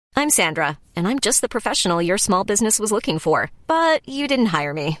I'm Sandra, and I'm just the professional your small business was looking for. But you didn't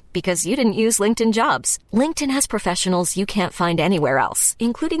hire me because you didn't use LinkedIn Jobs. LinkedIn has professionals you can't find anywhere else,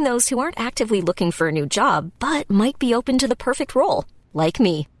 including those who aren't actively looking for a new job, but might be open to the perfect role, like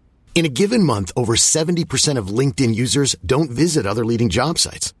me. In a given month, over 70% of LinkedIn users don't visit other leading job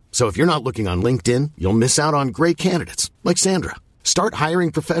sites. So if you're not looking on LinkedIn, you'll miss out on great candidates like Sandra. Start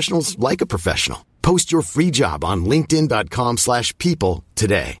hiring professionals like a professional. Post your free job on linkedin.com/people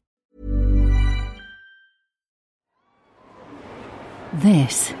today.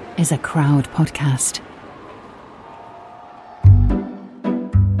 This is a Crowd podcast.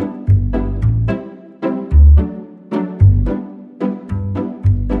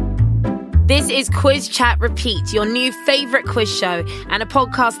 This is Quiz Chat Repeat, your new favourite quiz show and a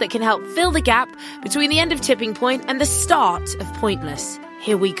podcast that can help fill the gap between the end of Tipping Point and the start of Pointless.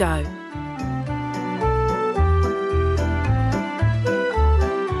 Here we go.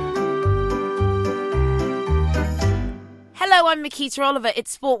 Hello, I'm Makita Oliver.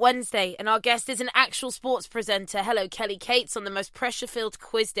 It's Sport Wednesday, and our guest is an actual sports presenter. Hello, Kelly Cates, on the most pressure-filled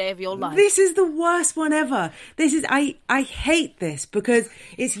quiz day of your life. This is the worst one ever. I hate this because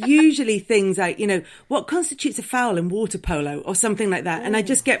it's usually things like, what constitutes a foul in water polo or something like that. Ooh. And I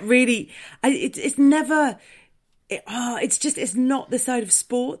just get really, it's not the side of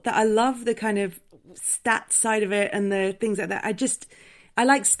sport that I love, the kind of stats side of it and the things like that. I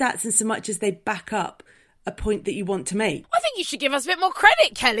like stats in so much as they back up a point that you want to make. I think you should give us a bit more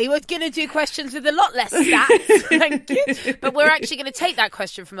credit, Kelly. We're going to do questions with a lot less stats. Thank you. But we're actually going to take that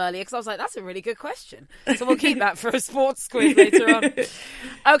question from earlier because I was like, that's a really good question. So we'll keep that for a sports quiz later on.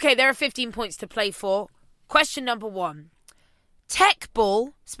 Okay, there are 15 points to play for. Question number 1.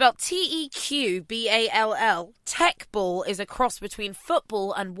 Teqball, spelled Teqball. Teqball is a cross between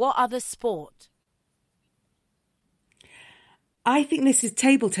football and what other sport? I think this is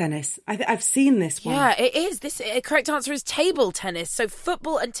table tennis. I've seen this one. Yeah, it is. Correct answer is table tennis. So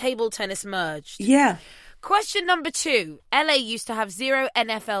football and table tennis merged. Yeah. Question number 2. LA used to have 0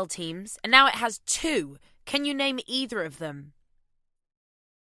 NFL teams, and now it has 2. Can you name either of them?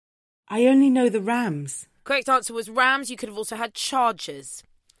 I only know the Rams. Correct answer was Rams. You could have also had Chargers.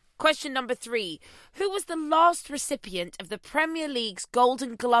 Question number 3. Who was the last recipient of the Premier League's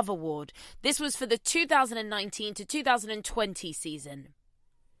Golden Glove Award? This was for the 2019 to 2020 season.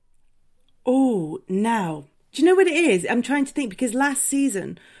 Oh, now. Do you know what it is? I'm trying to think because last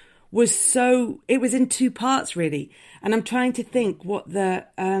season it was in 2 parts really. And I'm trying to think what the,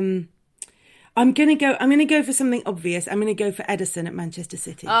 I'm going to go for something obvious. I'm going to go for Edison at Manchester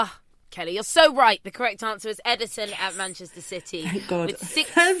City. Kelly, you're so right. The correct answer is Edison at Manchester City. Thank God.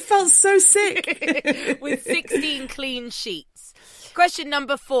 I felt so sick. With 16 clean sheets. Question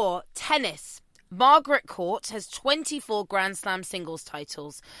number 4. Tennis. Margaret Court has 24 Grand Slam singles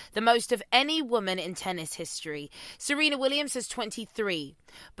titles, the most of any woman in tennis history. Serena Williams has 23.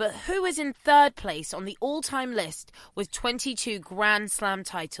 But who is in third place on the all-time list with 22 Grand Slam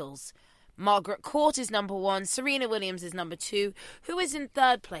titles? Margaret Court is number 1. Serena Williams is number 2. Who is in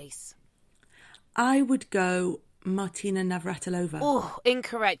third place? I would go Martina Navratilova. Oh,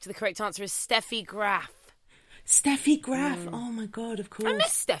 incorrect. The correct answer is Steffi Graf. Steffi Graf. Oh my God, of course. I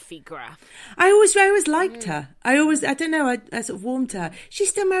miss Steffi Graf. I always liked her. I don't know, I sort of warmed to her. She's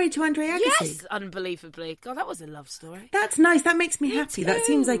still married to Andre Agassi. Yes, unbelievably. God, that was a love story. That's nice. That makes me happy. Too. That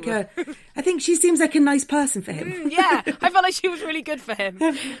seems like I think she seems like a nice person for him. Yeah, I felt like she was really good for him.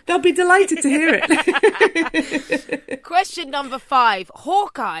 They'll be delighted to hear it. Question number 5.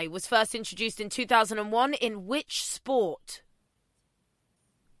 Hawkeye was first introduced in 2001 in which sport?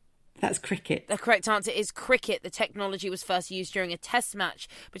 That's cricket. The correct answer is cricket. The technology was first used during a test match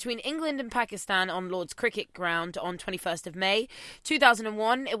between England and Pakistan on Lord's Cricket Ground on 21st of May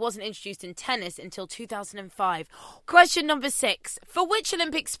 2001. It wasn't introduced in tennis until 2005. Question number 6. For which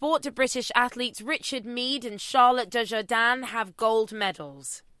Olympic sport do British athletes Richard Meade and Charlotte Dujardin have gold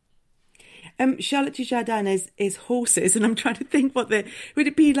medals? Charlotte Dujardin is horses, and I'm trying to think would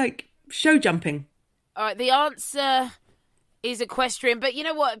it be like show jumping? All right, the answer is equestrian, but you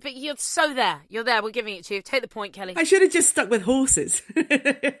know what? But you're so there. You're there. We're giving it to you. Take the point, Kelly. I should have just stuck with horses.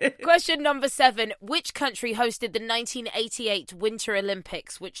 Question number 7. Which country hosted the 1988 Winter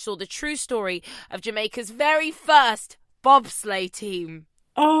Olympics, which saw the true story of Jamaica's very first bobsleigh team?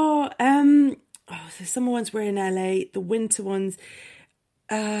 So summer ones were in LA. The winter ones.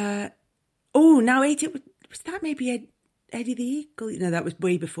 Now 80. Was that maybe Eddie the Eagle? No, that was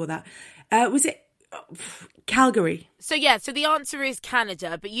way before that. Was it? Calgary. So the answer is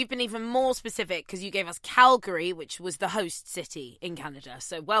Canada, but you've been even more specific because you gave us Calgary, which was the host city in Canada.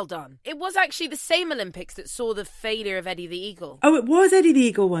 So well done. It was actually the same Olympics that saw the failure of Eddie the Eagle. Oh, it was Eddie the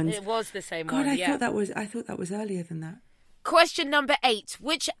Eagle ones. It was the same God, one. I thought that was earlier than that. Question number 8.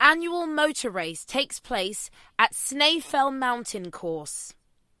 Which annual motor race takes place at Snaefell Mountain Course?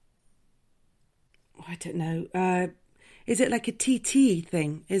 I don't know. Is it like a TT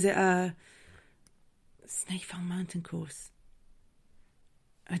thing? Is it a Snaefell Mountain Course?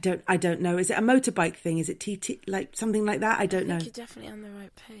 I don't know. Is it a motorbike thing? Is it TT, like something like that? I don't know. You're definitely on the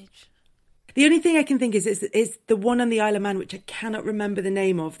right page. The only thing I can think is the one on the Isle of Man, which I cannot remember the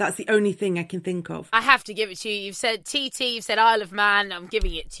name of. That's the only thing I can think of. I have to give it to you. You've said TT, you've said Isle of Man. I'm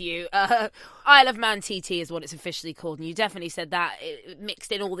giving it to you. Isle of Man TT is what it's officially called. And you definitely said that. It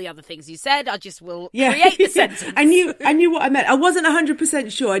mixed in all the other things you said. I just will create the sentence. I knew what I meant. I wasn't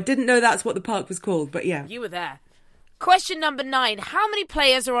 100% sure. I didn't know that's what the park was called, but yeah. You were there. Question number 9. How many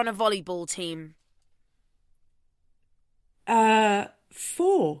players are on a volleyball team?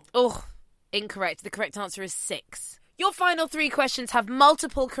 4. Oh, incorrect. The correct answer is 6. Your final 3 questions have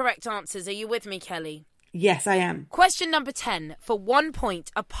multiple correct answers. Are you with me, Kelly? Yes, I am. Question number 10. For 1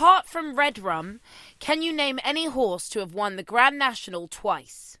 point, apart from Red Rum, can you name any horse to have won the Grand National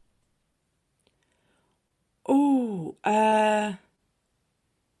twice? Oh,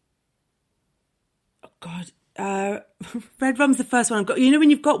 God. Red Rum's the first one I've got. You know when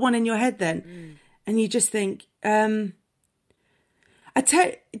you've got one in your head then, and you just think, I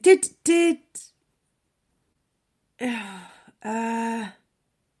don't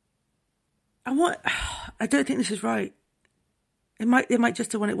think this is right. It might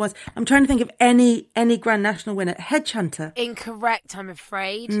just have won it once. I'm trying to think of any Grand National winner. Hedgehunter. Incorrect, I'm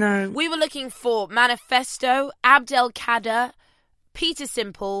afraid. No. We were looking for Manifesto, Abdelkader, Peter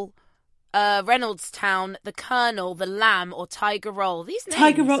Simple, Reynoldstown, the Colonel, the Lamb, or Tiger Roll. These names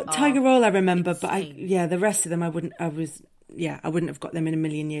Tiger Roll I remember, insane. but the rest of them I wouldn't have got them in a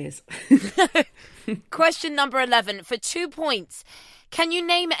million years. Question number 11. For 2 points, can you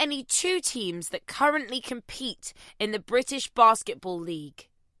name any 2 teams that currently compete in the British Basketball League?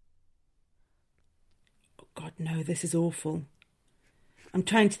 Oh God, no, this is awful. I'm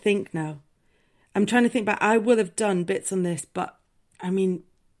trying to think now. I'm trying to think back. I will have done bits on this, but I mean,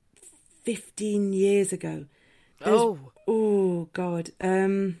 15 years ago. Oh God.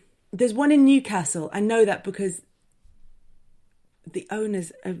 There's one in Newcastle. I know that because the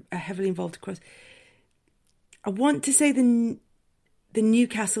owners are heavily involved across. I want to say the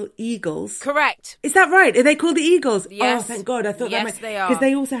Newcastle Eagles. Correct. Is that right? Are they called the Eagles? Yes. Oh, thank God. I thought yes, they are. Because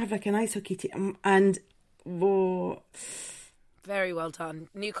they also have like an ice hockey team. And... Very well done.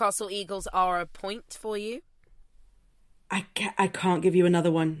 Newcastle Eagles are a point for you. I can't give you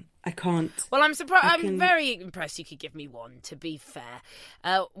another one. I can't. Well, I'm surprised. I'm very impressed you could give me one, to be fair.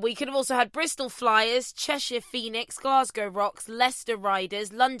 We could have also had Bristol Flyers, Cheshire Phoenix, Glasgow Rocks, Leicester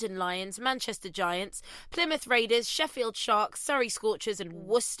Riders, London Lions, Manchester Giants, Plymouth Raiders, Sheffield Sharks, Surrey Scorchers and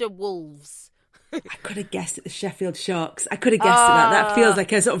Worcester Wolves. I could have guessed at the Sheffield Sharks. I could have guessed at that. That feels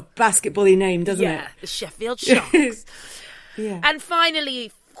like a sort of basketball-y name, doesn't it? Yeah, the Sheffield Sharks. Yeah. And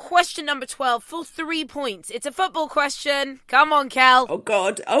finally... Question number 12 for 3 points. It's a football question. Come on, Kel. Oh,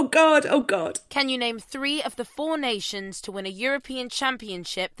 God. Oh, God. Oh, God. Can you name 3 of the 4 nations to win a European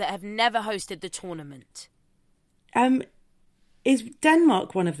Championship that have never hosted the tournament? Is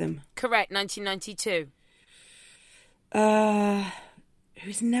Denmark one of them? Correct, 1992.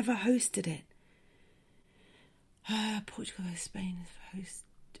 Who's never hosted it? Portugal, Spain has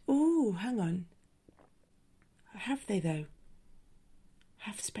hosted. Oh, hang on. Have they, though?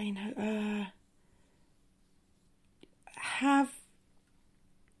 Have Spain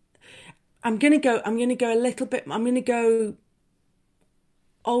I'm gonna go a little bit. I'm gonna go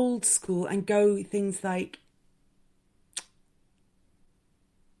old school and go things like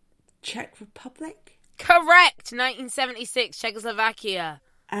Czech Republic. Correct, 1976, Czechoslovakia.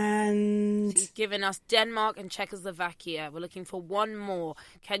 And he's given us Denmark and Czechoslovakia. We're looking for one more.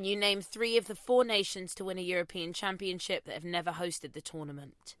 Can you name 3 of the 4 nations to win a European Championship that have never hosted the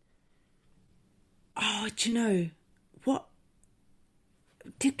tournament? Oh, do you know what?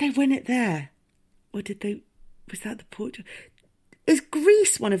 Did they win it there, or did they? Was that the Portugal? Is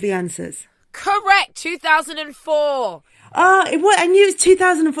Greece one of the answers? Correct, 2004. I knew it was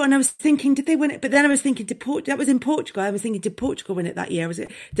 2004, and I was thinking, did they win it? But then I was thinking, that was in Portugal. I was thinking, did Portugal win it that year?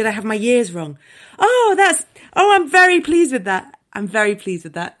 Did I have my years wrong? I'm very pleased with that. I'm very pleased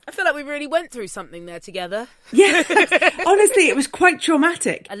with that. I feel like we really went through something there together. Yeah, honestly, it was quite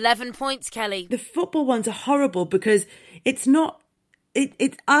traumatic. 11 points, Kelly. The football ones are horrible because it's not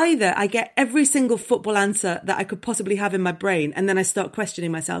it's either I get every single football answer that I could possibly have in my brain, and then I start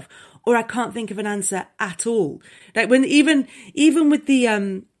questioning myself, or I can't think of an answer at all. Like when even with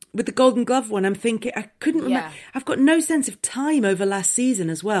the Golden Glove one, I'm thinking I couldn't remember. I've got no sense of time over last season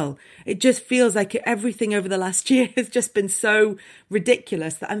as well. It just feels like everything over the last year has just been so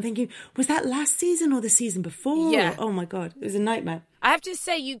ridiculous that I'm thinking, was that last season or the season before? Yeah. Oh my God, it was a nightmare. I have to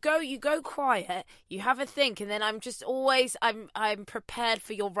say, you go quiet, you have a think, and then I'm just always I'm prepared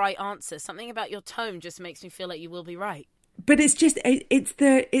for your right answer. Something about your tone just makes me feel like you will be right. But it's just it's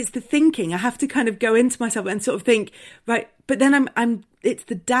the thinking. I have to kind of go into myself and sort of think, right. But then it's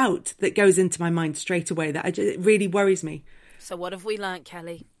the doubt that goes into my mind straight away that it really worries me. So what have we learnt,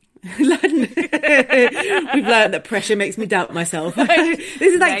 Kelly? We've learned that pressure makes me doubt myself. This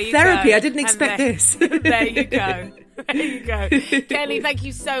is like therapy. Go. I didn't expect this. There you go. There you go. Kelly, thank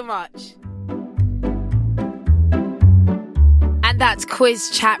you so much. And that's Quiz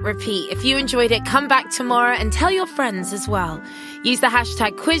Chat Repeat. If you enjoyed it, come back tomorrow and tell your friends as well. Use the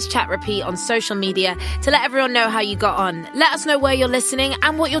hashtag Quiz Chat Repeat on social media to let everyone know how you got on. Let us know where you're listening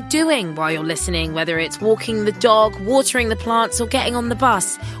and what you're doing while you're listening, whether it's walking the dog, watering the plants, or getting on the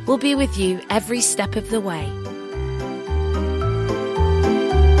bus. We'll be with you every step of the way.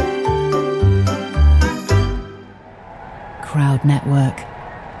 Crowd Network,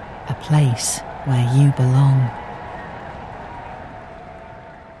 a place where you belong.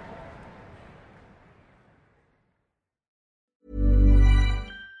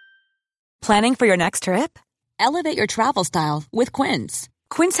 Planning for your next trip? Elevate your travel style with Quince.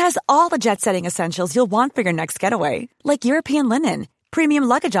 Quince has all the jet-setting essentials you'll want for your next getaway, like European linen, premium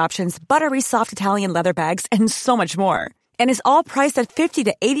luggage options, buttery soft Italian leather bags, and so much more. And is all priced at 50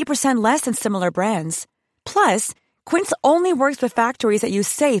 to 80% less than similar brands. Plus, Quince only works with factories that use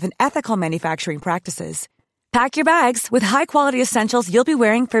safe and ethical manufacturing practices. Pack your bags with high-quality essentials you'll be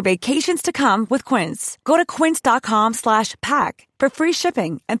wearing for vacations to come with Quince. Go to quince.com/pack for free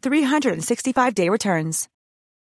shipping and 365-day returns.